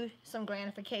do some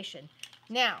granitification.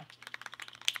 Now,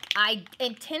 I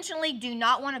intentionally do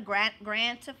not want to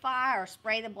granify or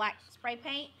spray the black spray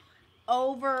paint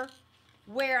over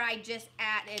where I just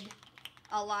added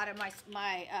a lot of my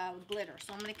glitter.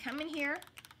 So I'm going to come in here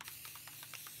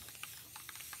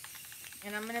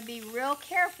and I'm going to be real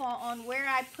careful on where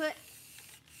I put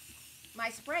my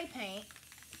spray paint.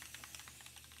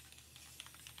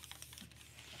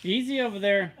 Easy over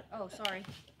there. Oh, sorry.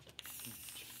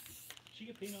 She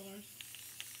get paint on ours?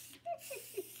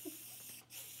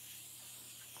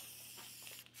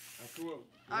 After what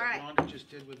All right. Rhonda just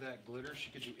did with that glitter, she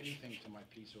could do anything to my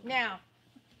piece over Now,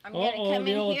 I'm going to Uh-oh, come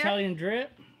the in old here. Italian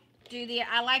drip.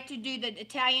 I like to do the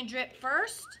Italian drip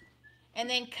first and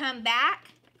then come back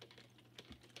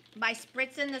by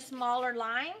spritzing the smaller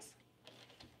lines,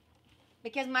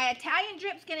 because my Italian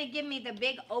drip's going to give me the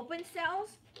big open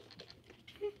cells,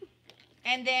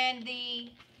 and then the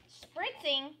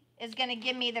spritzing is going to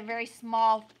give me the very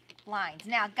small lines.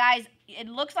 Now guys, it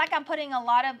looks like I'm putting a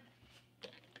lot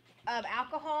of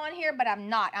alcohol in here, but I'm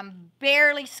not. I'm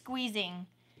barely squeezing.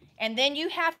 And then you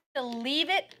have to leave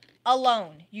it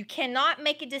alone. You cannot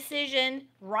make a decision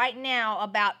right now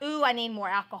about, ooh, I need more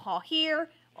alcohol here,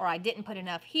 or I didn't put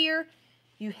enough here.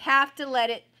 You have to let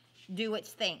it do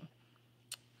its thing.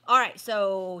 All right,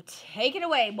 so take it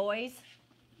away, boys.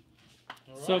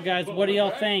 So guys, what do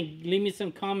y'all think? Leave me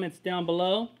some comments down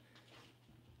below.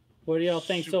 What do y'all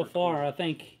think so Super far? cool. I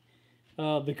think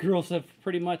the girls have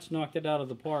pretty much knocked it out of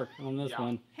the park on this Yeah.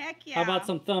 one. Heck yeah. How about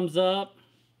some thumbs up?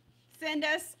 Send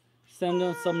us. Send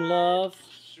them some love.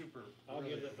 Super. I'll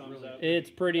give it a thumbs up. It's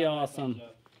pretty awesome.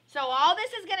 So all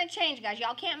this is going to change, guys.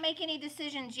 Y'all can't make any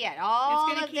decisions yet. All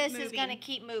gonna of keep this is moving. going to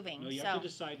keep moving. No, you so have to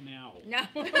decide now.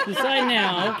 no. Decide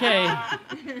now,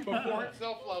 okay. Before it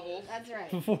self-levels. That's right.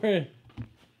 Before.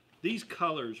 These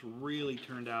colors really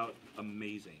turned out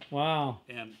amazing. Wow.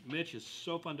 And Mitch is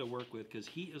so fun to work with because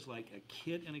he is like a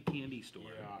kid in a candy store.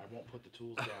 Yeah, I won't put the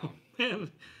tools down.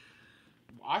 Man,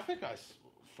 I think I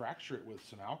fracture it with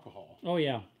some alcohol, Oh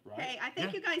yeah. right? Hey, I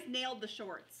think Yeah. you guys nailed the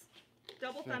shorts.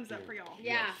 Double Thank thumbs up you. for y'all.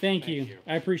 Yeah. Thank Thank you. you.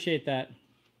 I appreciate that.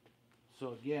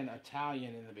 So again,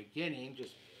 Italian in the beginning,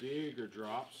 just bigger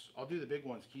drops. I'll do the big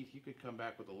ones, Keith. You could come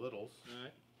back with the littles. all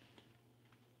right.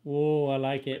 Whoa, I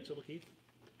like it. Principal Keith.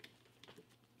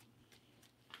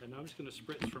 And now I'm just going to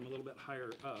spritz from a little bit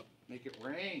higher up. Make it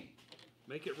rain.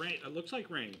 Make it rain. It looks like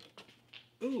rain.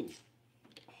 Ooh.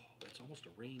 Oh, that's almost a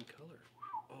rain color.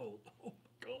 Oh my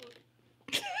God.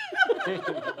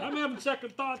 I'm having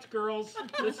second thoughts, girls.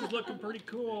 This is looking pretty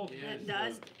cool. It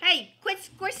does. Hey, quit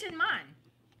squishing mine.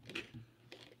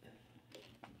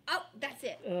 Oh, that's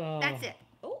it. Oh. That's it.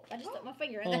 Oh, I just stuck my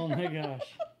finger in Oh there. my gosh.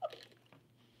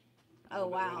 Oh,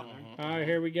 wow. All right,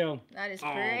 here we go. That is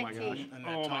Oh, pretty. my gosh. And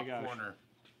that Oh my top gosh. corner.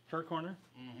 Her corner?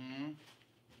 Mm-hmm.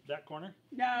 That corner?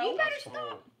 No. You better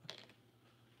stop.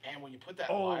 And when you put that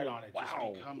Oh, light on, it wow.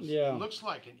 just becomes, Yeah. it looks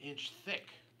like an inch thick.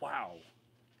 Wow.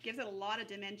 Gives it a lot of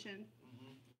dimension.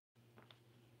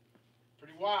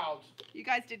 Pretty wild. You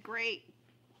guys did great.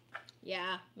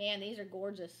 Yeah, man, these are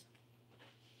gorgeous.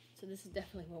 So this is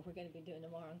definitely what we're going to be doing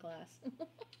tomorrow in class.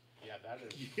 Yeah, that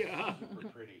is Yeah. super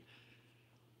pretty.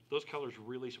 Those colors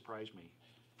really surprised me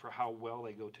for how well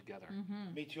they go together.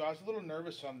 Mm-hmm. Me too. I was a little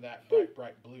nervous on that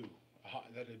bright blue.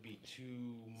 That'd be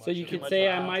too much. So you of could a- say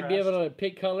I might be able to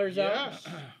pick colors out? Yes,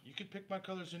 you can pick my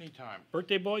colors anytime.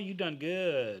 Birthday boy, you done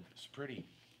good. It's pretty.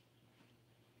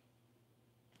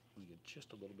 Let me get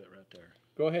just a little bit right there.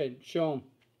 Go ahead, show them.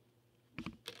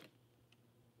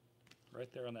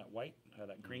 Right there on that white, how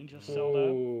that green just settled up.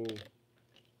 Ooh.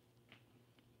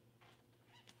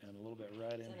 And a little bit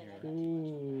right in here.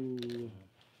 Ooh.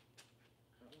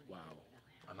 Wow.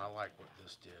 And I like what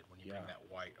this did. When you bring Yeah. that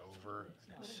white over,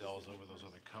 it sells over those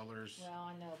other colors. Well,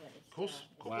 I know, but it's Cool. still-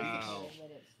 Wow.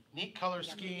 but it's Neat color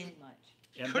too scheme. much.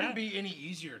 And Couldn't that, be any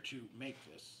easier to make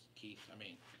this, Keith. I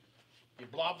mean, you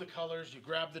blob the colors, you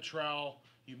grab the trowel,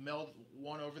 you meld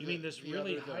one over you the mean this the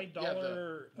really other, high the- yeah, the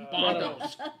dollar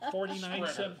Bondos.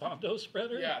 49-cent Bondo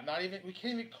spreader? Yeah, not even, we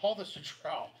can't even call this a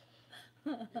trowel.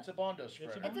 It's a Bondo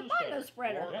spreader. It's a Bondo Bondo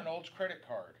spreader. Or an old credit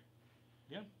card.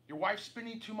 Yeah. Your wife's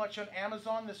spending too much on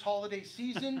Amazon this holiday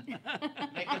season?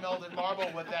 Make a melded marble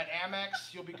with that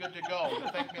Amex, you'll be good to go. You'll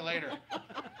thank me later.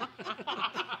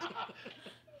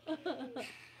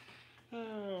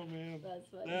 Oh man, That's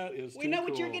funny. that is. We too know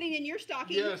what you're cool. getting in your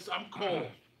stocking. Yes, I'm cold.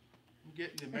 I'm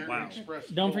getting the American Wow. Express.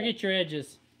 Don't cold. forget your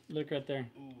edges. Look right there.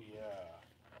 Ooh, yeah.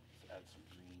 Let's add some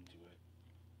green to it.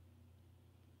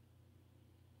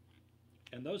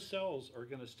 And those cells are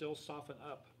going to still soften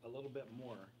up a little bit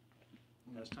more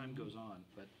as time goes on.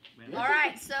 But man, All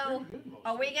right, so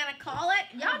are we gonna call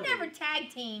it? Y'all never tag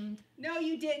teamed. No,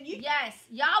 you didn't. You Yes,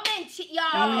 y'all been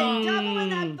y'all. okay,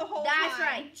 doubling up the whole That's time.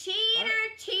 right.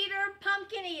 Cheater,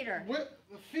 pumpkin eater.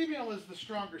 The female is the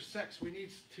stronger sex. We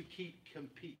need to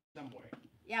compete some way.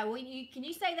 Yeah, can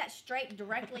you say that straight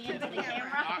directly into the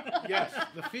camera? Yes,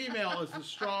 the female is the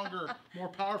stronger, more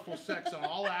powerful sex on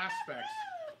all aspects.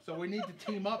 So we need to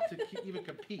team up to even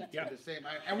compete at the same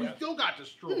time. And we still got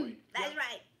destroyed. That's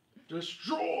right.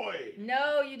 Destroy!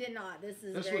 No, you did not. This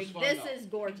is This very. was fun, This though. is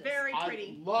gorgeous. Very I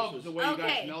pretty. love the way you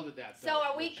Okay, guys melded that. So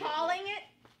are we calling it?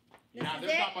 This Yeah, is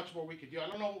there's it? not much more we could do. I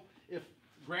don't know if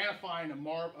granifying a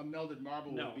melded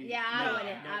marble No. would be. Yeah, I No,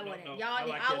 wouldn't. no, I no, wouldn't. no. Y'all, I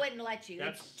like I it. wouldn't let you.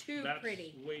 that's It's too that's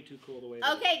pretty. way too cool the way. it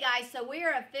is. Okay, guys. So we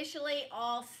are officially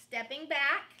all stepping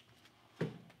back.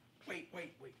 Wait.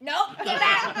 Nope, get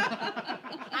back.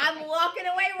 I'm walking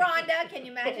away, Rhonda. Can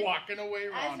you imagine? Walking away,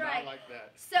 Rhonda. That's right. I like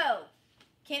that. So,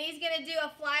 Kenny's gonna do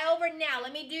a flyover now.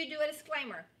 Let me do a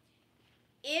disclaimer.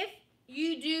 If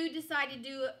you do decide to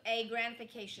do a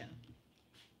gratification,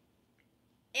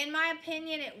 in my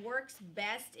opinion, it works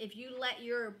best if you let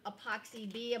your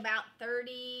epoxy be about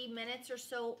 30 minutes or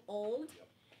so old,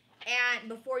 and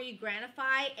before you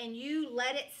gratify, and you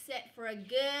let it sit for a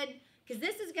good. Because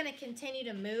this is going to continue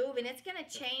to move and it's going to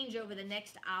change over the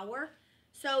next hour.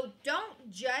 So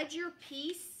don't judge your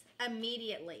piece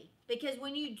immediately. Because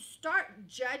when you start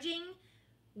judging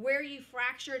where you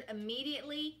fractured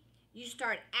immediately, you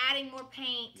start adding more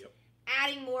paint,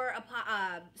 adding more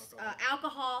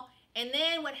alcohol. And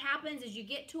then what happens is you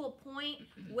get to a point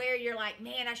where you're like,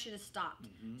 man, I should have stopped.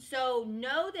 So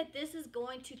know that this is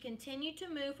going to continue to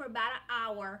move for about an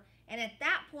hour. And at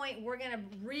that point, we're gonna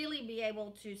really be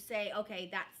able to say, okay,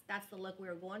 that's the look we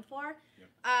were going for.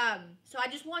 So I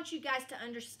just want you guys to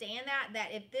understand that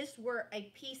if this were a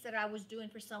piece that I was doing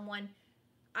for someone,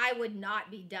 I would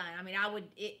not be done. I mean,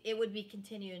 it would be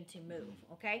continuing to move.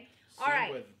 Okay. All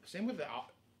right. Same with the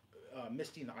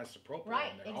misting the isopropyl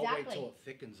Right, on there. I'll wait exactly. till it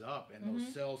thickens up and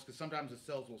those cells, because sometimes the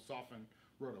cells will soften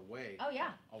right away. Oh yeah.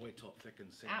 I'll wait till it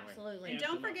thickens. Same Absolutely. And Yeah,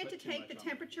 don't to not forget to put too take the much on it.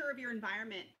 temperature of your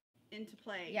environment into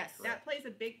play. Yes. That plays a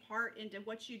big part into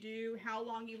what you do, how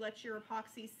long you let your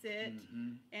epoxy sit,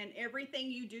 and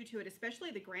everything you do to it, especially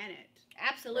the granite.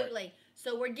 Absolutely.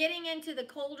 So we're getting into the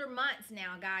colder months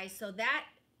now, guys. So that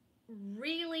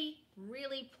really,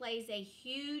 really plays a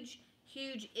huge,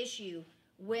 huge issue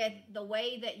with the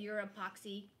way that your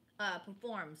epoxy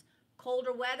performs.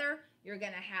 Colder weather,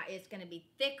 it's gonna be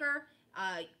thicker.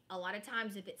 A lot of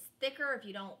times if it's thicker, if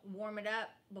you don't warm it up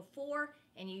before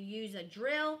and you use a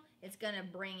drill, it's gonna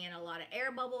bring in a lot of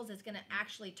air bubbles. It's gonna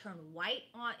actually turn white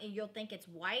on, and you'll think it's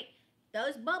white.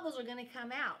 Those bubbles are gonna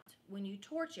come out when you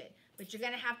torch it, but you're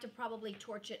gonna have to probably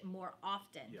torch it more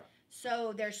often. Yeah.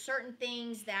 So there's certain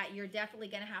things that you're definitely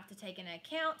gonna have to take into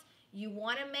account. You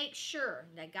wanna make sure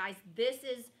that, guys, this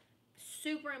is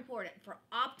super important for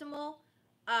optimal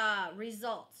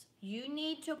results. You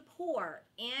need to pour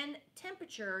in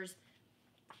temperatures.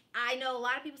 I know a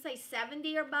lot of people say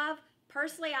 70 or above.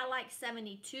 Personally, I like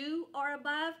 72 or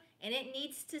above, and it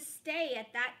needs to stay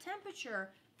at that temperature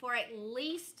for at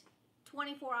least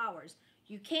 24 hours.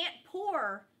 You can't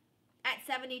pour at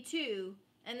 72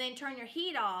 and then turn your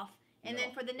heat off And No,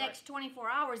 then for the next 24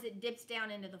 hours, it dips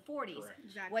down into the 40s. Correct.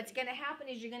 Exactly. What's going to happen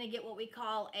is you're going to get what we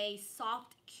call a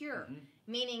soft cure, Mhm.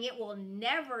 meaning it will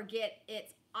never get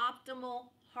its optimal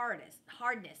hardness.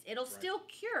 It'll still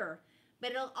cure, but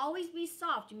it'll always be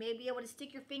soft. You may be able to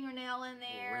stick your fingernail in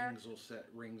there. Rings will set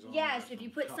rings on. Yes, there if you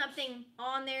from put cups. something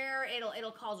on there,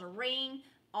 it'll cause a ring.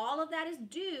 All of that is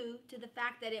due to the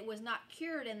fact that it was not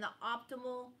cured in the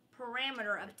optimal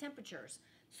parameter of temperatures.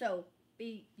 So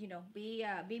be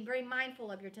very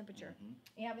mindful of your temperature. Mhm.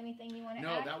 You have anything you want to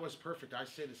No, add? that was perfect. I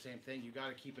say the same thing. You got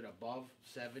to keep it above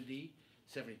 70.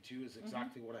 72 is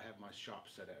exactly what I have my shop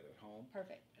set at home.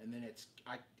 Perfect. And then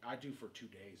I do for 2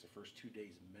 days. The first 2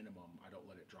 days minimum, I don't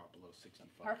let it drop below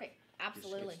 65. Perfect.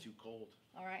 Absolutely. It's too cold.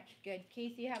 All right. Good.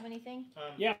 Keith, you have anything?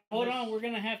 Yeah, hold on. We're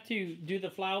going to have to do the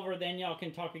flyover, then y'all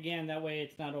can talk again. That way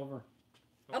it's not over.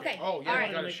 Okay. Oh, yeah, All we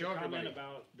right. gotta Make show a comment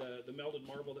everybody. about the melted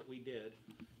marble that we did.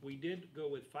 We did go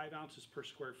with 5 ounces per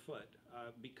square foot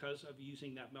because of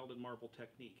using that melted marble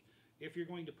technique. If you're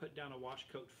going to put down a wash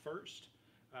coat first,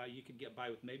 you could get by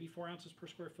with maybe 4 ounces per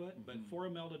square foot, but for a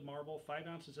melted marble, 5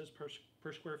 ounces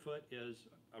per square foot is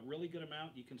a really good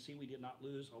amount. You can see we did not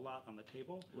lose a lot on the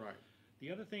table. Right. The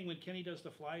other thing, when Kenny does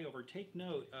the flyover, take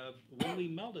note of when we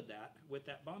melted that with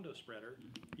that Bondo spreader,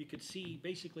 you could see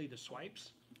basically the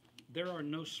swipes. There are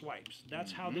no swipes.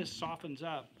 That's how this softens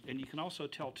up, and you can also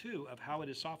tell too of how it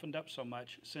has softened up so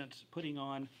much since putting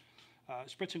on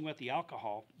spritzing with the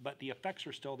alcohol, but the effects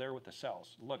are still there with the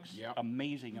cells. Looks Yep.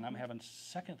 amazing, and I'm having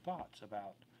second thoughts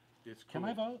about. It's Can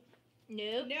I vote?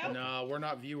 Nope. No. No, we're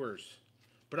not viewers.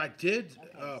 But I did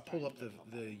pull up the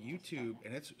YouTube,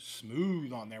 and it's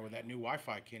smooth on there with that new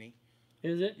Wi-Fi, Kenny.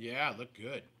 Is it? Yeah, look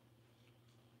good.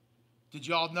 Did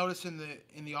y'all notice in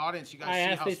the audience? You guys I see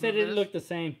asked. how They said smooth it is? looked the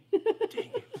same.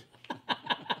 Dang it.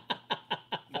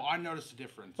 Well, I noticed a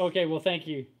difference. Okay, well, thank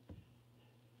you.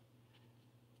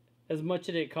 As much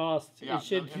as it costs, Yeah, it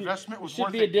should the investment was should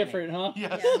worth be it, a Kenny. different, huh?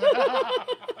 Yes. Oh,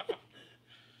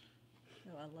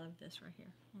 I love this right here.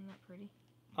 Isn't that pretty?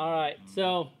 All right,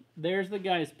 so there's the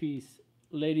guy's piece,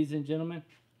 ladies and gentlemen.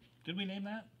 Did we name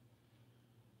that?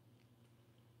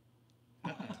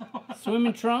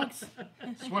 Swimming trunks.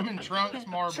 Swimming trunks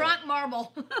marble. Trunk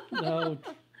marble. No,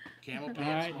 Camel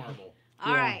pants right. marble.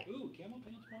 All Yeah. right. Ooh, camel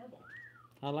pants marble.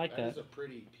 I like That that. is a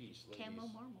pretty piece, ladies. Camo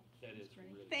marble. That is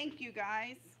really. Thank you,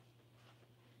 guys.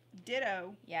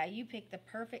 Ditto. Yeah, you picked the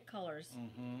perfect colors.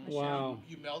 Mm-hmm. Wow.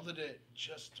 You melded it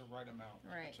just the right amount.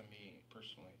 Right. To me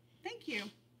personally, Thank you.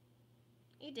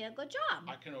 You did a good job.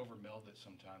 I can over meld it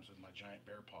sometimes with my giant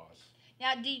bear paws.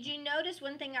 Now, did you notice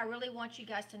one thing I really want you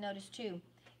guys to notice too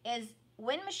is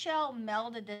when Michelle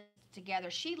melded this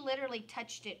together, she literally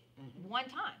touched it one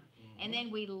time and then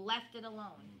we left it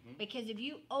alone. Because if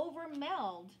you over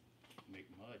meld, Make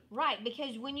mud. right,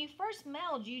 because when you first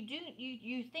meld,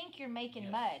 you think you're making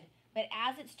mud, but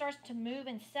as it starts to move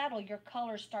and settle, your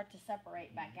colors start to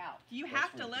separate back out. You That's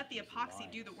have to when it let the gets the epoxy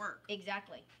lines. do the work.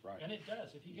 Exactly. Right. And it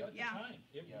does. If you give it the Yeah. time,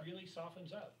 it Yeah. really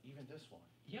softens up. Even this one.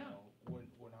 Yeah. You know,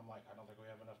 when I'm like, I don't think we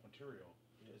have enough material,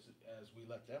 as we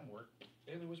let them work,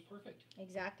 It was perfect.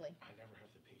 Exactly. I never have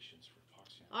the patience for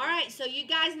epoxy. All right, so you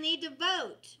guys need to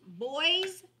vote,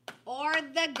 boys or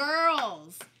the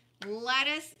girls. Let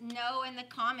us know in the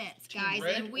comments, Team guys,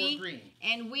 red and or we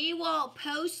green? will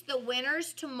post the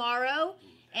winners tomorrow.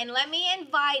 And let me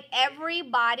invite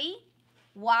everybody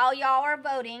while y'all are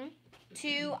voting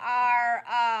to our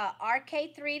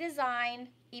RK3 Design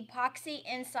Epoxy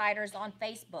Insiders on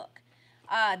Facebook.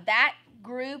 That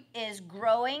group is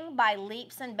growing by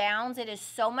leaps and bounds. It is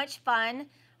so much fun.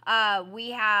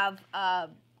 We have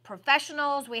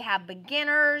professionals, we have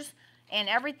beginners, and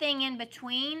everything in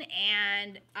between.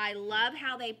 And I love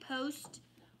how they post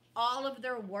all of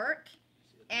their work.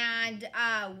 And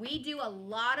we do a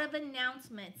lot of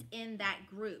announcements in that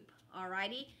group,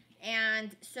 alrighty?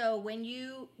 And so when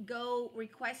you go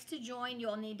request to join,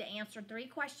 you'll need to answer 3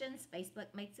 questions.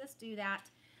 Facebook makes us do that.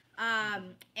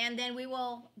 And then we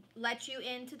will let you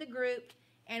into the group.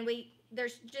 And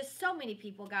there's just so many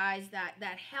people, guys,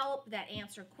 that help, that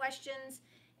answer questions.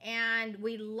 And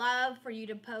we love for you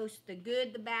to post the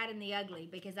good, the bad, and the ugly,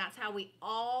 because that's how we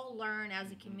all learn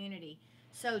as a community.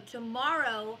 So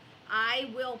tomorrow,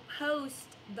 I will post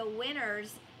the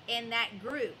winners in that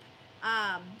group.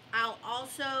 I'll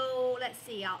also,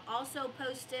 I'll also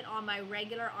post it on my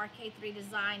regular RK3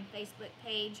 Design Facebook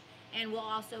page, and we'll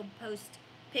also post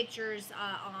pictures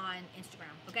on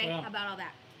Instagram. Okay, Well, how about all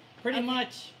that? Pretty Okay.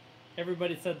 much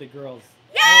everybody said the girls.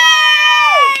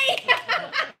 Yay!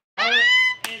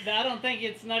 And I don't think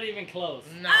it's not even close.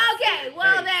 No. Okay,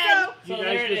 well then. You So guys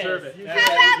there it deserve is. it. How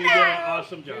about You did that? an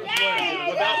awesome job. Yay!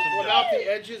 Without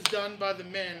the edges done by the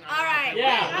men. All right.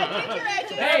 Yeah. I did your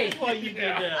edges. Hey, That's why you did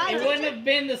that. I it did wouldn't your- have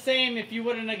been the same if you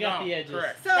wouldn't have got No, the edges.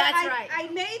 correct. So That's I, right. I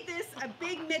made this a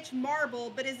Big Mitch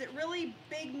marble, but is it really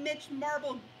Big Mitch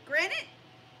marble granite?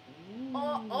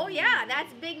 Oh yeah,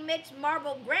 that's Big Mitch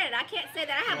marble granite. I can't say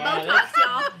that. I have Wow, Botox,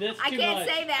 y'all. that's I too can't much.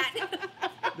 say that.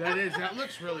 That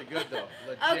looks really good though.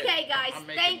 Legit. Okay, guys, I'm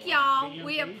making thank one. y'all. Can you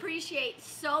We see? appreciate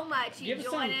so much you Give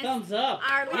us joining some us. thumbs up.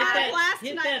 Our Hit live that, blast hit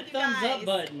tonight that with you thumbs guys. up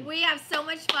button. We have so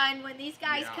much fun when these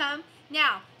guys Yeah. come.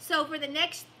 Now, so for the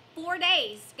next 4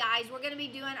 days, guys, we're going to be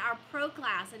doing our pro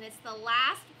class, and it's the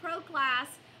last pro class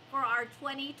for our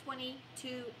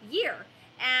 2022 year.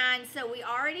 And so we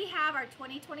already have our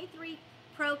 2023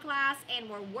 pro class, and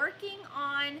we're working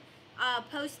on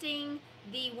posting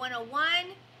the 101,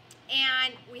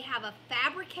 and we have a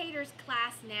fabricators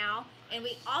class now, and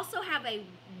we also have a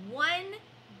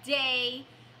 1-day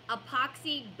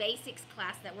epoxy basics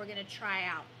class that we're going to try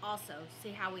out also, see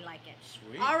how we like it.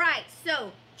 Sweet. All right,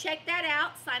 so check that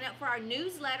out. Sign up for our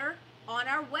newsletter on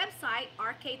our website,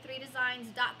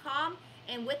 RK3designs.com.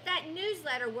 And with that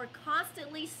newsletter, we're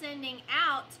constantly sending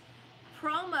out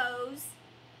promos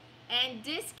and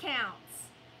discounts.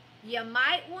 You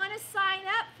might want to sign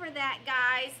up for that,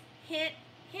 guys. Hint,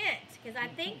 hint. Because I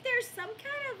think there's some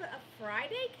kind of a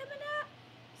Friday coming up.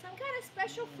 Some kind of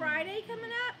special Friday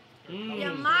coming up.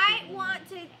 You might want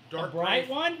to A bright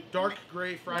gray, one? Dark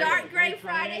gray Friday. Dark Gray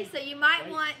Friday. Friday, so you might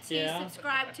want to Yeah.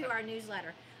 subscribe to our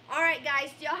newsletter. All right,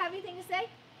 guys, do y'all have anything to say?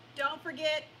 Don't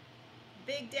forget,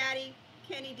 Big Daddy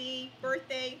Kenny D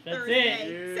birthday That's Thursday.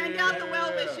 it. Send out the well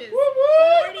Yeah. wishes.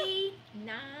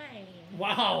 49.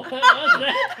 Wow. What was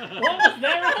that? What was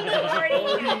that?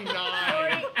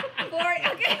 49. 40,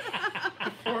 okay.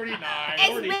 49.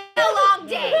 It's been a long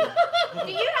day.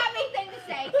 Do you have anything to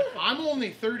say? I'm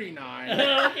only 39.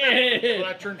 Okay. But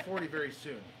I turned 40 very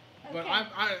soon. But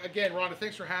Okay. again, Rhonda,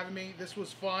 thanks for having me. This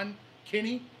was fun.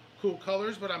 Kenny, cool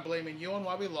colors, but I'm blaming you on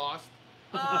why we lost.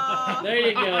 There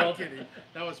you I'm go. kidding.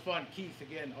 That was fun. Keith,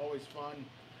 again, always fun.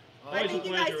 I Always think a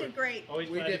you guys pleasure. did great. Always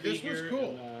We glad did. to be This was here.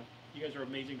 cool. And, you guys are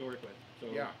amazing to work with. So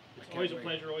Yeah, it's I always can't a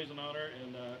wait. pleasure, always an honor,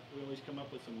 and we always come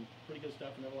up with some pretty good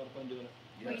stuff and have a lot of fun doing it.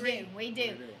 We Yes. do, we do. We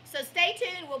do. So stay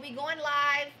tuned. We'll be going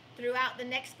live throughout the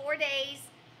next 4 days.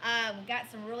 We've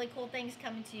got some really cool things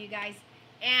coming to you guys.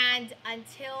 And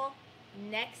until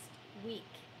next week,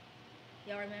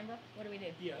 y'all remember? What do we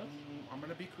do? Yes. I'm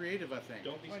going to be creative, I think.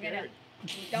 Don't be We're scared.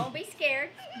 Don't be scared.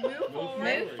 Move forward.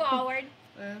 Move forward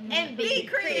and be Be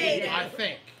creative. I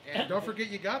think. And don't forget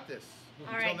you got this.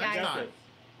 All Until right, next guys. time.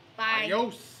 Bye.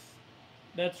 Adios.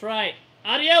 That's right.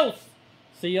 Adios.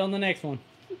 See you on the next one.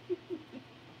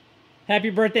 Happy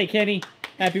birthday, Kenny.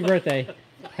 Happy birthday.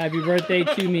 Happy birthday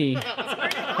to me.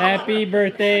 Happy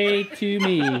birthday to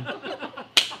me.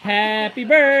 Happy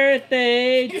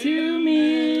birthday to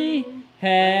me.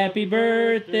 Happy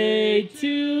birthday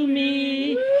to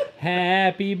me.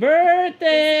 Happy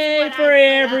birthday for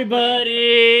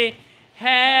everybody.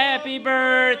 Happy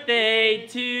birthday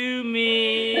to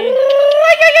me.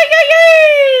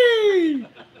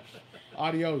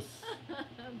 Adios.